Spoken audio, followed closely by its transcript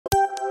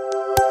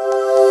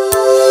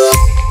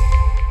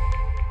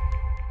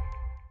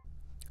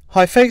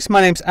Hi folks,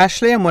 my name's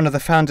Ashley. I'm one of the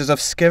founders of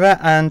Skira,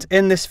 and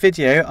in this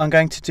video I'm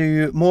going to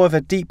do more of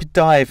a deep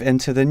dive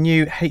into the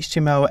new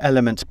HTML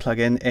element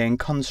plugin in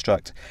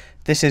Construct.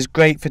 This is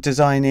great for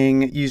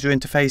designing user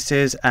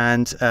interfaces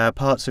and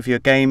parts of your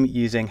game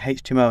using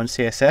HTML and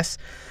CSS.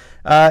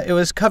 It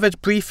was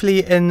covered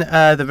briefly in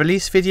the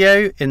release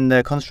video, in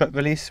the Construct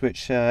release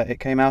which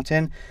it came out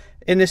in.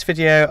 In this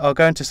video I'll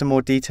go into some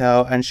more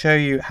detail and show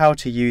you how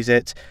to use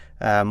it,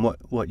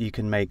 what you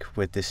can make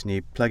with this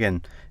new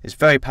plugin. It's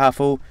very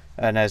powerful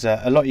and there's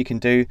a lot you can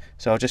do,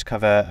 so I'll just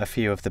cover a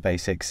few of the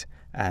basics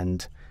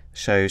and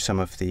show some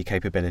of the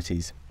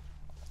capabilities.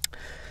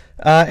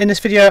 In this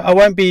video I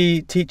won't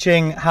be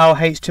teaching how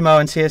HTML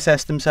and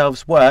CSS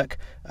themselves work.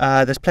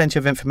 There's plenty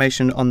of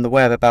information on the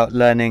web about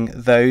learning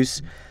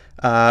those.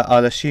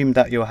 I'll assume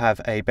that you'll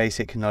have a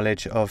basic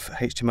knowledge of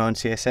HTML and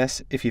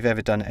CSS. If you've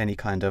ever done any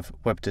kind of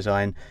web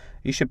design,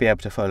 you should be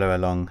able to follow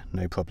along,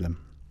 no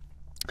problem.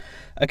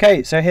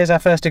 Okay, so here's our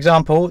first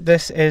example.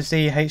 This is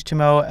the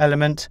HTML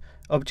element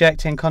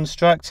object in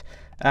Construct,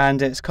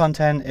 and its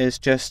content is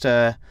just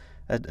a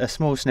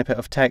small snippet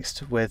of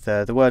text with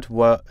the word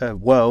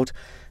world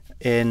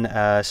in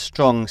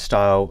strong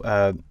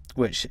style,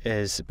 which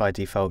is by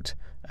default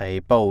a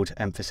bold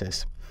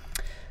emphasis.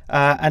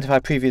 And if I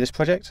preview this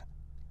project,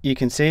 you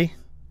can see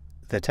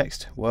the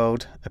text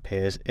world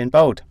appears in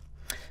bold.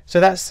 So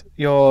that's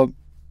your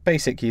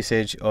basic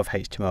usage of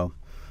HTML.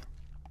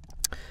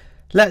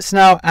 Let's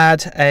now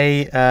add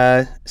a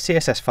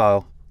CSS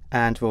file,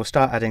 and we'll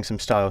start adding some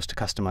styles to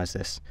customize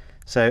this.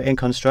 So in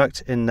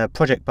Construct, in the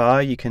project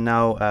bar, you can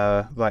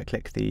now right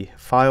click the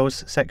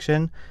Files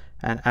section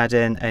and add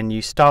in a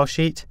new style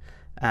sheet,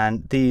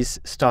 and these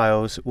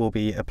styles will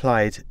be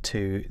applied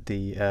to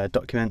the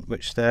document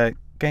which the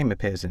game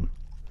appears in.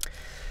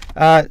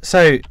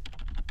 So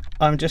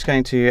I'm just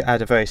going to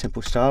add a very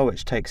simple style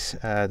which takes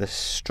the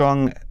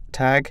strong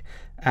tag,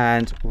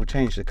 and we'll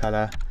change the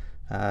color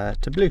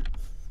to blue.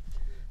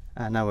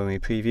 And now when we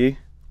preview,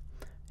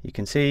 you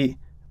can see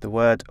the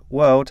word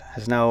world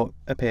has now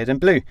appeared in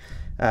blue.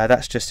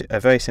 That's just a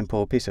very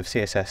simple piece of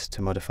CSS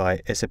to modify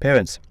its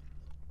appearance.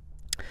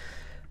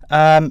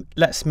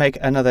 Let's make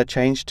another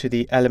change to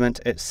the element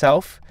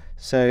itself.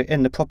 So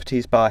in the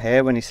properties bar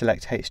here, when you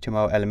select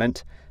HTML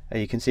element,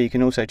 you can see you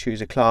can also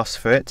choose a class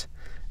for it,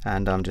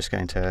 and I'm just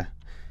going to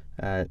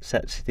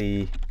set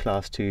the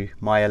class to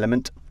my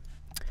element.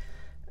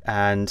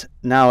 And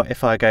now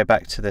if I go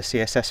back to the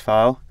CSS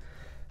file,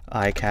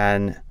 I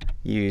can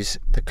use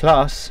the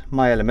class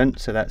my element,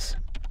 so that's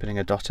putting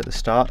a dot at the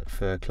start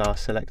for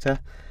class selector,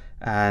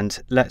 and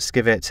let's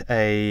give it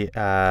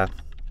a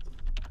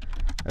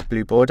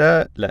blue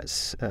border.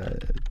 Let's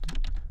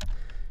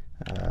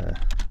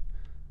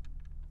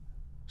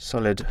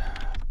solid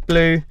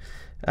blue,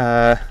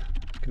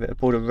 give it a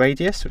border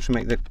radius which will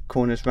make the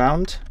corners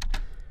round,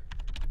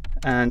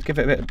 and give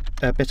it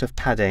a bit of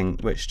padding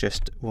which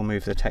just will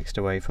move the text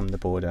away from the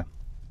border.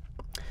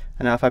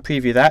 And now if I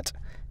preview that,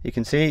 you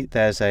can see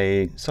there's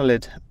a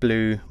solid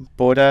blue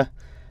border.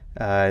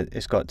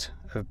 It's got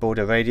a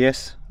border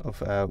radius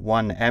of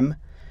 1 em.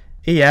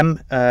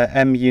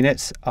 M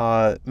units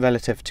are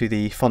relative to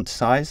the font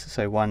size,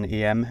 so 1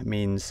 em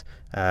means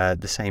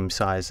the same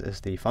size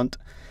as the font.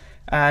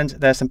 And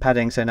there's some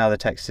padding, so now the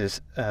text is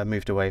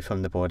moved away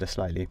from the border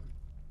slightly.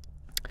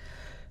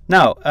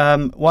 Now,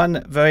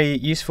 one very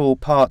useful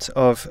part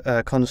of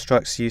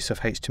Construct's use of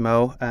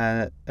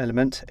HTML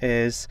element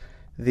is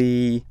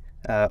the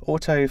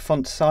auto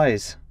font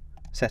size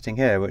setting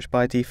here, which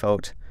by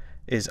default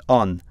is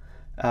on.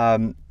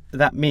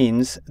 That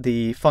means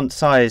the font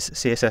size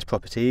CSS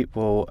property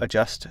will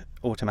adjust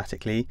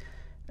automatically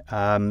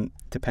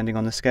depending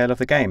on the scale of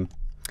the game.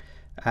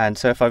 And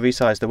so if I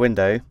resize the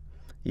window,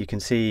 you can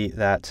see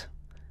that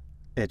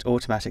it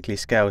automatically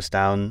scales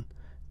down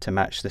to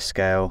match the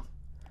scale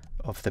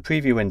of the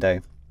preview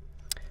window.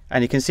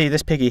 And you can see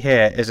this piggy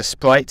here is a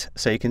sprite,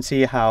 so you can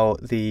see how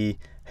the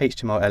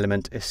HTML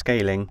element is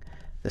scaling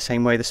the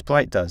same way the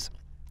sprite does.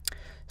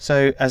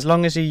 So as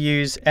long as you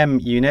use M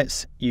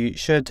units, you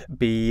should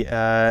be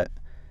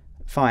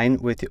fine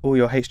with all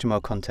your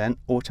HTML content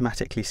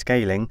automatically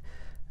scaling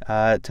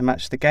to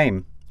match the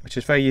game, which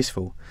is very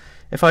useful.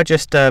 If I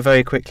just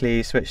very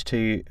quickly switch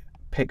to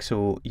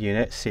pixel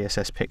units,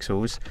 CSS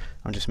pixels,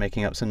 I'm just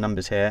making up some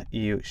numbers here,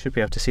 you should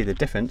be able to see the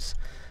difference.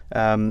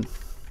 And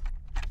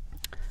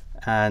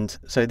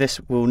so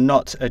this will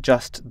not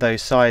adjust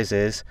those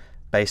sizes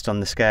based on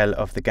the scale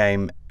of the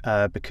game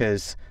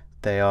because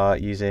they are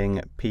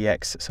using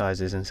PX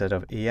sizes instead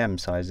of EM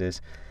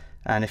sizes.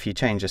 And if you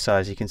change the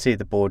size, you can see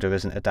the border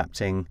isn't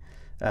adapting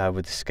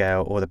with the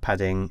scale or the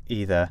padding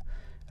either.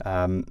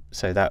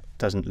 So that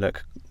doesn't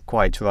look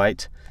quite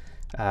right.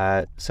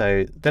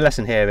 So the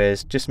lesson here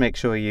is just make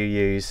sure you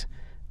use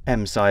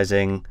M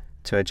sizing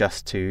to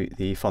adjust to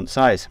the font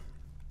size.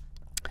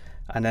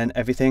 And then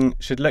everything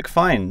should look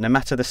fine, no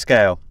matter the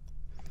scale.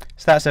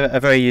 So that's a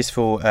very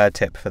useful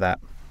tip for that.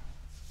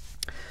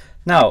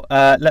 Now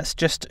let's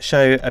just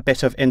show a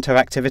bit of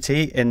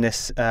interactivity in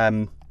this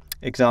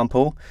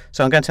example.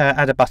 So I'm going to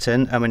add a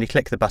button, and when you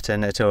click the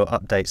button it will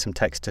update some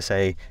text to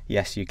say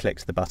yes, you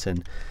clicked the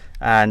button.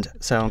 And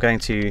so I'm going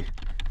to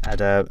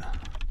add a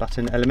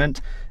button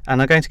element,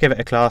 and I'm going to give it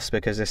a class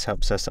because this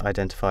helps us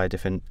identify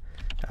different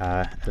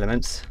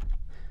elements.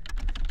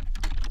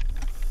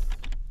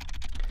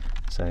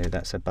 So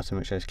that's a button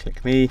which says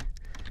click me,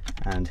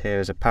 and here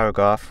is a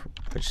paragraph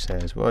which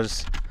says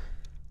was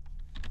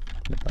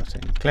the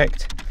button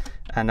clicked.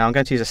 And now I'm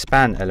going to use a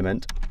span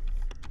element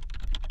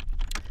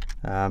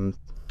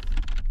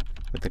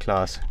with the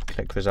class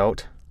click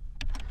result,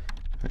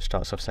 which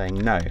starts off saying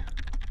no.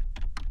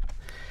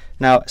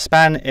 Now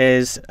span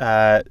is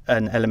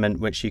an element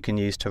which you can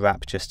use to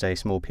wrap just a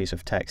small piece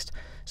of text.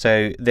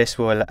 So this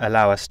will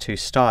allow us to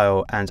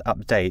style and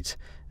update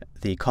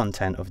the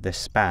content of this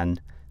span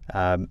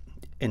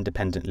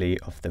independently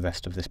of the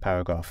rest of this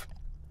paragraph.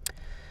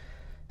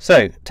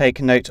 So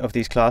take note of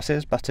these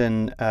classes: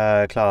 button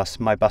class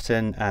my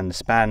button and the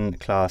span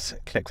class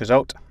click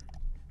result.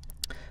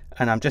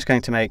 And I'm just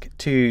going to make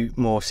two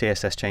more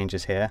CSS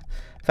changes here.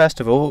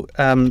 First of all,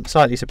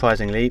 slightly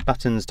surprisingly,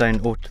 buttons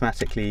don't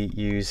automatically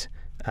use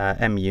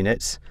M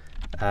units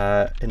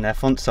in their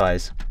font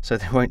size, so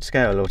they won't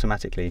scale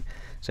automatically.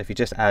 So if you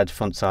just add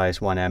font size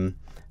 1M,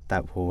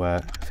 that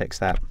will fix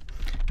that.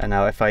 And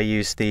now if I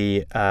use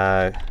the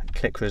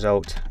click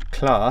result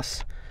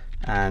class,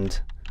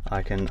 and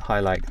I can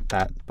highlight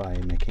that by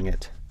making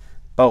it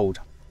bold.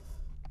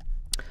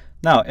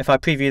 Now if I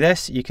preview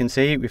this, you can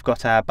see we've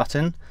got our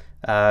button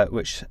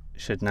which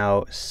should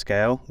now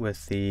scale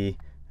with the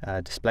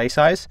display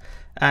size,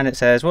 and it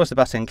says was the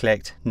button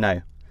clicked?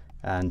 No,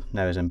 and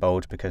no is in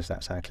bold because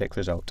that's our click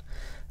result.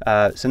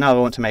 So now I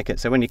want to make it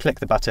so when you click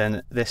the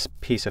button, this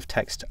piece of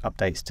text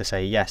updates to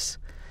say yes.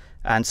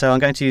 And so I'm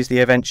going to use the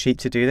event sheet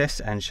to do this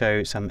and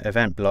show some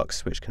event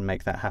blocks which can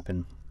make that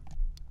happen.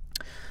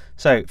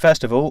 So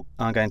first of all,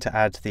 I'm going to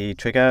add the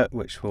trigger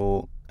which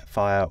will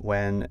fire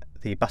when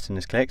the button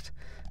is clicked.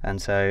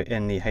 And so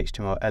in the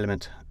HTML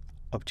element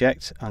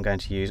object, I'm going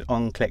to use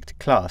onClicked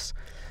class,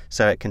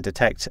 so it can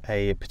detect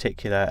a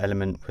particular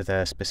element with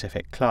a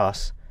specific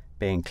class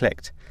being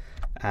clicked.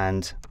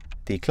 And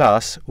the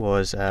class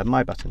was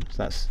my button,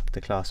 so that's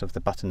the class of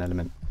the button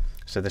element.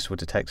 So this will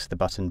detect the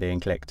button being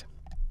clicked.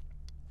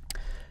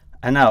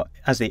 And now,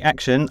 as the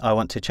action, I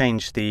want to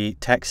change the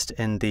text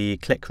in the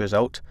click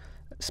result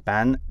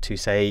span to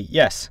say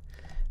yes.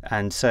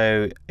 And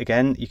so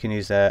again, you can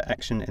use the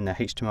action in the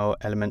HTML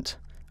element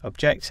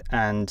object,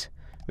 and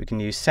we can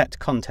use set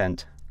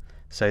content.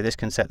 So this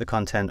can set the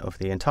content of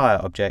the entire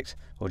object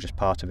or just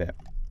part of it.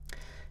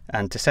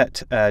 And to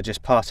set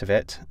just part of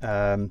it,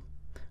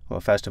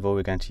 well, first of all,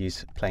 we're going to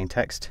use plain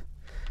text.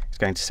 It's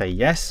going to say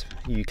yes,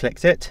 you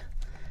clicked it.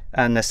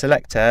 And the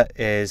selector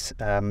is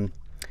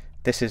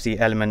this is the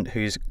element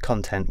whose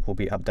content will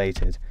be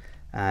updated.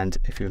 And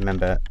if you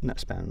remember, that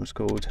span was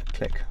called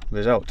click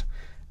result.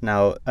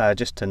 Now,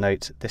 just to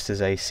note, this is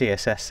a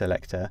CSS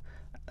selector,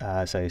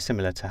 so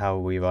similar to how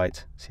we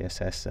write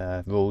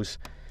CSS rules.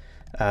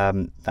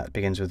 That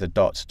begins with a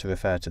dot to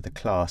refer to the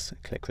class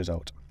click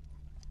result.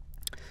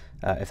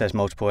 If there's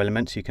multiple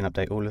elements, you can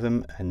update all of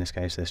them. In this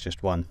case, there's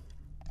just one.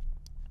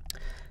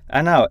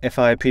 And now, if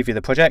I preview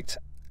the project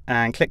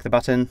and click the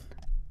button,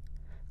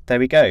 there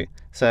we go.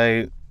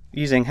 So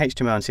using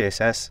HTML and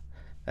CSS,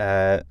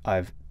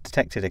 I've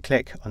detected a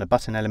click on a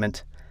button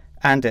element,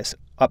 and it's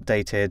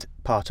updated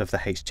part of the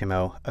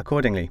HTML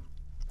accordingly.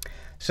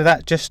 So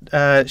that just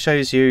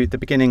shows you the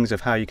beginnings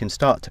of how you can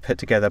start to put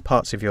together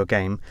parts of your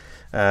game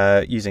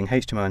using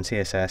HTML and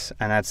CSS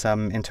and add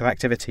some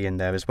interactivity in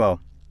there as well.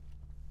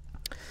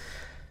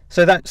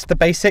 So that's the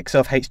basics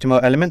of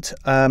HTML element.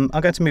 I'm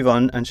going to move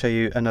on and show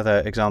you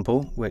another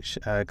example which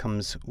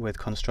comes with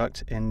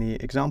Construct in the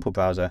example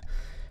browser.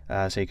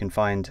 So you can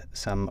find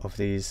some of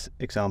these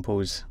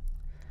examples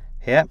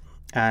here.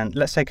 And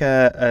let's take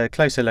a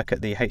closer look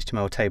at the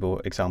HTML table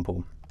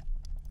example.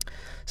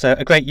 So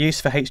a great use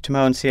for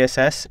HTML and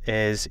CSS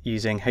is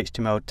using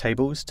HTML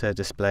tables to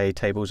display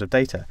tables of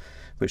data,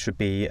 which would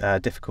be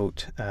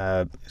difficult.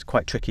 It's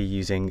quite tricky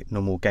using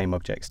normal game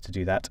objects to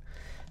do that.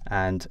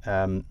 And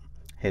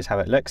here's how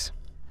it looks.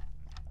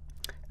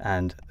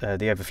 And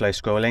the overflow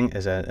scrolling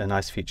is a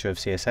nice feature of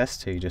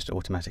CSS to just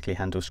automatically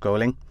handle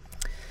scrolling.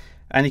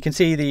 And you can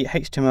see the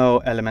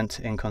HTML element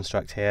in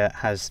Construct here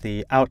has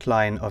the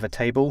outline of a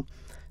table.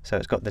 So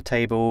it's got the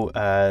table,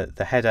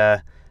 the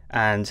header,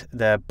 and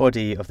the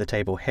body of the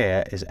table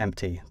here is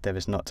empty. There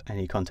is not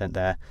any content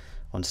there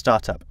on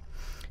startup.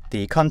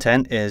 The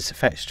content is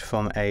fetched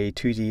from a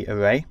 2D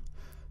array.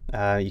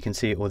 You can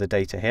see all the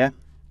data here.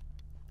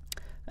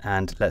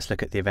 And let's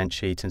look at the event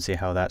sheet and see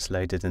how that's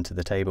loaded into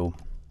the table.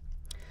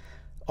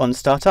 On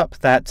startup,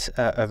 that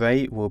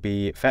array will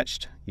be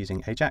fetched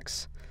using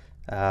Ajax.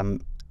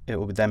 It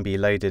will then be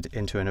loaded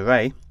into an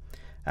array.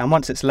 And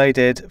once it's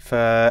loaded,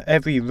 for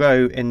every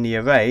row in the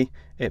array,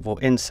 it will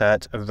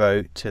insert a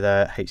row to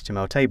the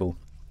HTML table.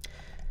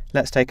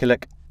 Let's take a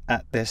look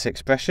at this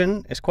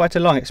expression. It's quite a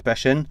long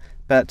expression,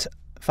 but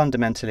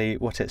fundamentally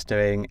what it's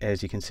doing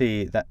is you can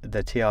see that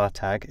the tr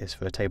tag is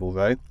for a table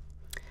row.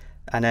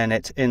 and then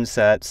it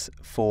inserts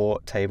 4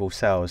 table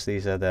cells.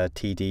 These are the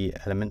TD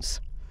elements,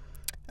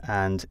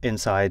 and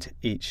inside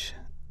each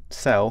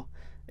cell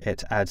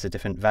it adds a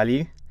different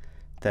value.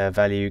 The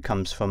value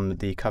comes from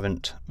the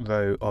current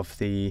row of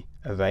the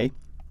array,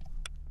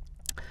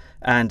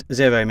 and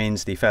 0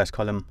 means the first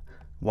column,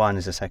 1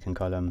 is the second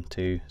column,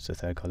 2 is the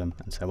third column,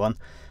 and so on.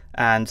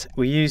 And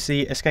we use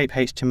the escape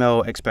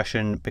HTML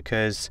expression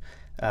because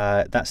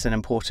that's an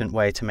important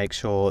way to make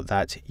sure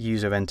that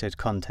user-entered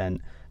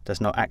content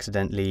does not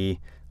accidentally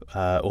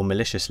or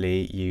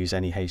maliciously use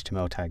any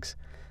HTML tags.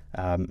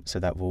 So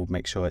that will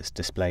make sure it's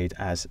displayed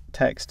as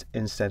text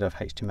instead of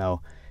HTML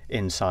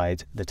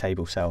inside the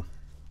table cell.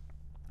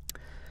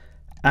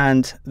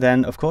 And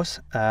then, of course,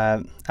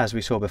 as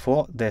we saw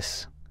before,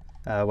 this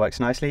works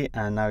nicely,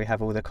 and now we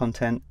have all the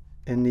content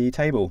in the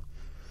table.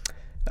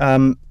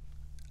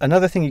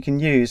 Another thing you can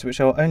use,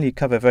 which I'll only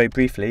cover very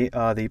briefly,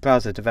 are the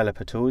browser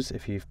developer tools.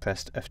 If you've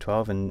pressed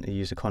F12 and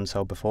used a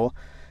console before,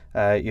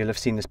 you'll have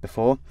seen this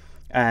before.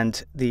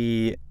 And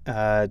the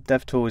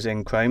dev tools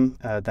in Chrome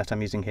that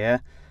I'm using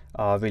here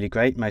are really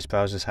great. Most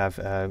browsers have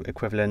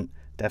equivalent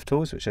dev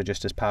tools which are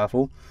just as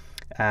powerful,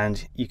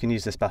 and you can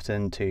use this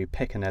button to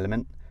pick an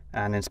element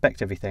and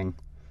inspect everything.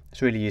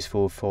 It's really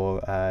useful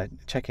for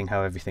checking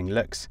how everything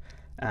looks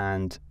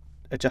and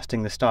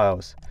adjusting the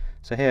styles.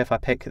 So here, if I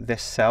pick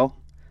this cell,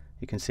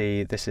 you can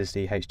see this is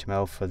the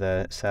HTML for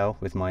the cell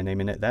with my name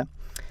in it there,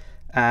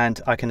 and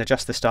I can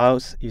adjust the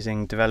styles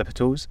using developer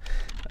tools.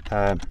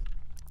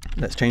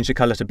 Let's change the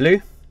color to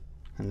blue,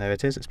 and there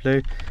it is, it's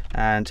blue,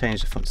 and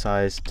change the font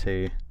size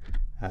to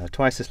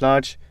twice as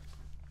large,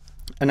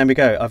 and there we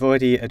go. I've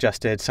already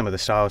adjusted some of the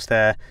styles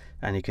there,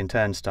 and you can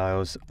turn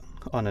styles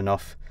on and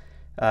off.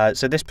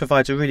 So this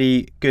provides a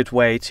really good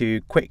way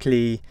to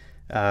quickly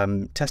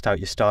test out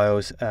your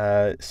styles,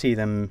 see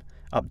them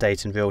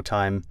update in real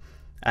time,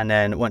 and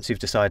then once you've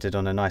decided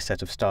on a nice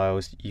set of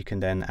styles, you can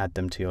then add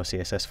them to your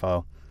CSS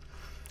file.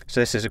 So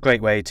this is a great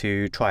way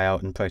to try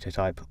out and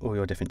prototype all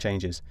your different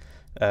changes.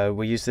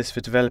 We use this for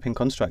developing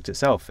Construct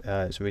itself.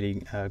 It's a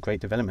really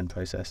great development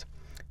process,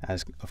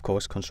 as of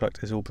course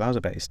Construct is all browser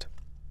based.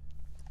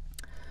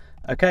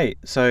 Okay,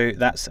 so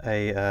that's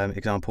a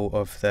example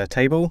of the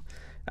table,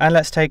 and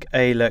let's take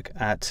a look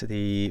at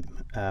the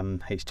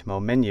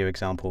HTML menu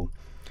example.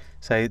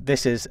 So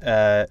this is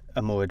a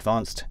more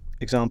advanced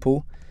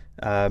example.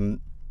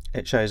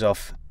 It shows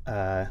off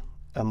a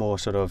more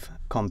sort of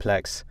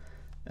complex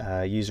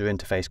user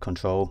interface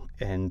control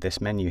in this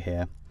menu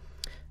here,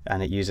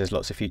 and it uses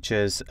lots of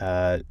features,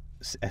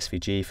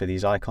 SVG for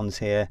these icons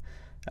here,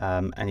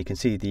 and you can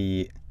see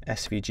the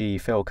SVG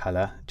fill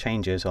color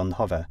changes on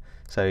hover.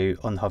 So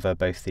on hover,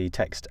 both the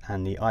text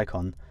and the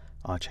icon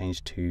are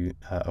changed to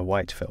a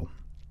white fill.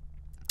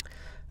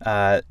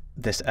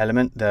 This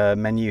element, the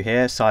menu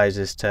here,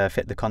 sizes to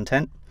fit the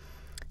content,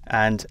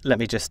 and let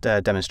me just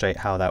demonstrate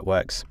how that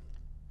works.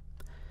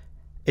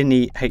 In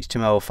the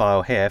HTML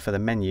file here for the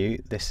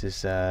menu, this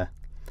is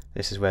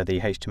where the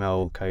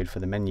HTML code for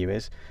the menu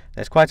is.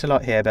 There's quite a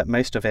lot here, but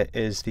most of it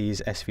is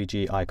these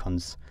SVG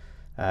icons,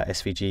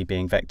 SVG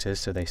being vectors,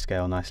 so they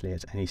scale nicely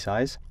at any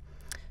size.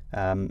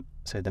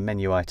 So the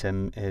menu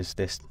item is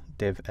this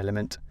div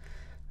element.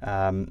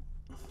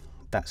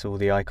 That's all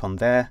the icon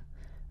there,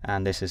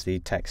 and this is the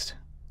text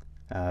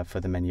for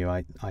the menu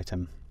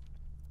item.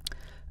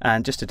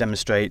 And just to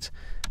demonstrate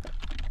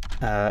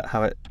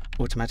how it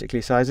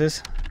automatically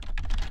sizes,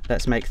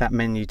 let's make that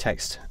menu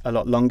text a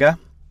lot longer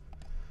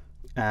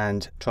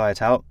and try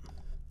it out.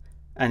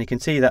 And you can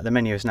see that the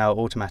menu has now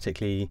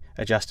automatically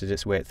adjusted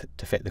its width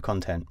to fit the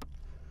content.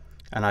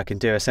 And I can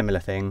do a similar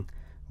thing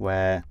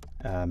where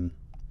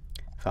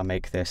if I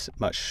make this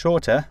much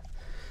shorter,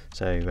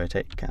 so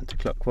rotate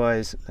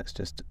counterclockwise, let's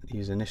just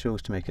use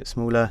initials to make it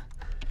smaller,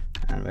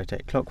 and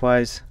rotate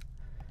clockwise,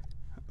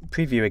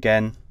 preview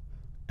again,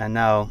 and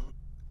now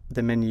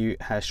the menu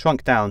has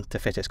shrunk down to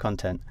fit its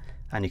content,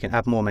 and you can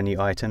add more menu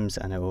items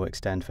and it will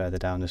extend further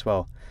down as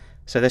well.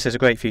 So this is a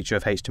great feature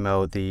of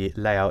HTML. The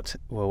layout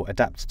will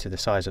adapt to the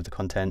size of the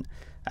content,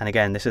 and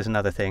again, this is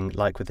another thing,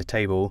 like with the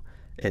table,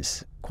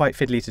 it's quite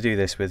fiddly to do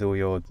this with all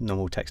your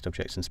normal text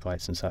objects and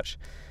sprites and such.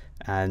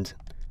 And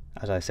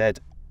as I said,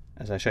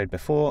 as I showed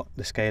before,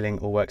 the scaling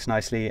all works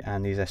nicely,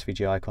 and these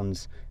SVG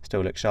icons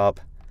still look sharp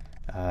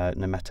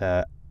no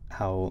matter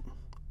how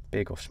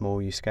big or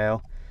small you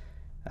scale,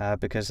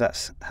 because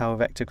that's how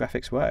vector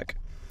graphics work.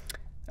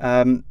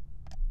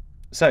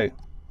 So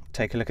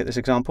take a look at this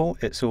example.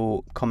 It's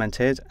all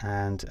commented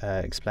and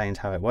explained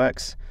how it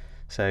works.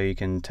 So you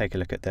can take a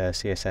look at the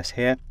CSS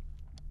here.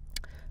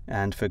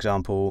 And for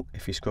example,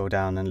 if you scroll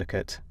down and look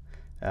at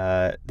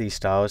these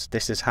styles,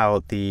 this is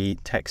how the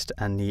text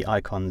and the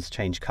icons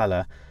change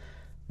color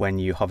when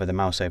you hover the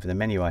mouse over the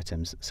menu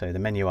items. So the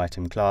menu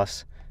item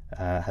class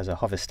has a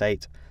hover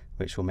state,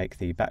 which will make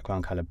the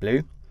background color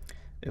blue.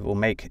 It will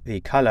make the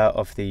color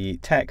of the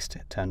text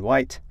turn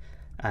white,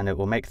 and it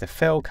will make the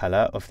fill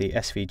color of the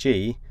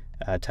SVG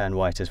turn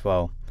white as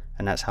well.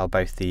 And that's how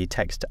both the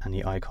text and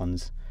the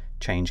icons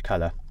change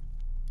color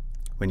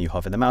when you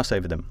hover the mouse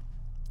over them.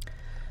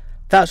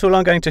 That's all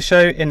I'm going to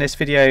show in this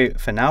video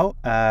for now.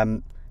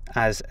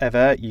 As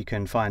ever, you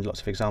can find lots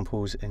of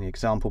examples in the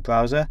example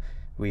browser.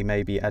 We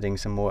may be adding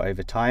some more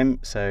over time,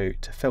 so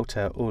to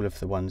filter all of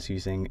the ones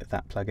using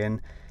that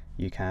plugin,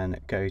 you can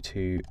go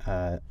to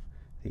the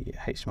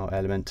HTML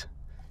element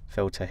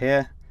filter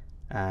here,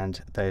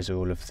 and those are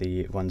all of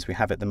the ones we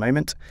have at the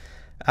moment.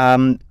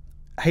 HTML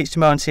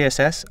and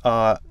CSS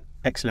are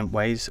excellent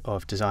ways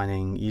of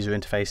designing user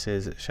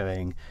interfaces,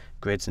 showing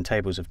grids and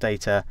tables of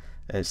data.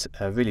 It's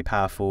really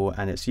powerful,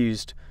 and it's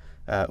used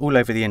all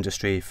over the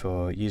industry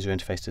for user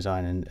interface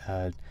design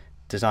and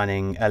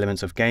designing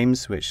elements of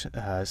games, which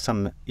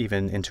some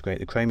even integrate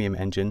the Chromium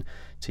engine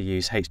to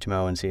use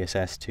HTML and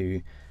CSS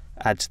to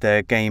add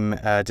the game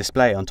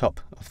display on top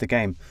of the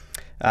game.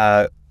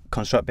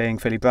 Construct being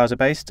fully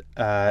browser-based,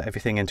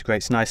 everything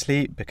integrates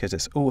nicely because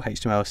it's all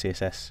HTML,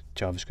 CSS,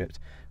 JavaScript,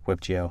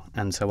 WebGL,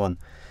 and so on.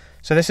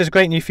 So this is a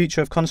great new feature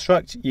of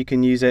Construct. You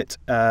can use it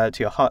to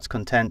your heart's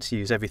content,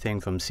 use everything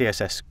from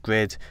CSS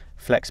grid,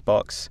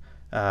 Flexbox,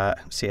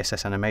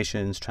 CSS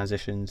animations,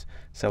 transitions,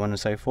 so on and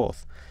so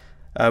forth.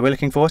 We're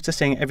looking forward to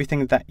seeing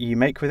everything that you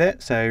make with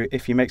it, so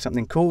if you make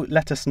something cool,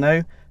 let us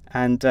know,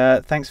 and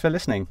thanks for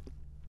listening.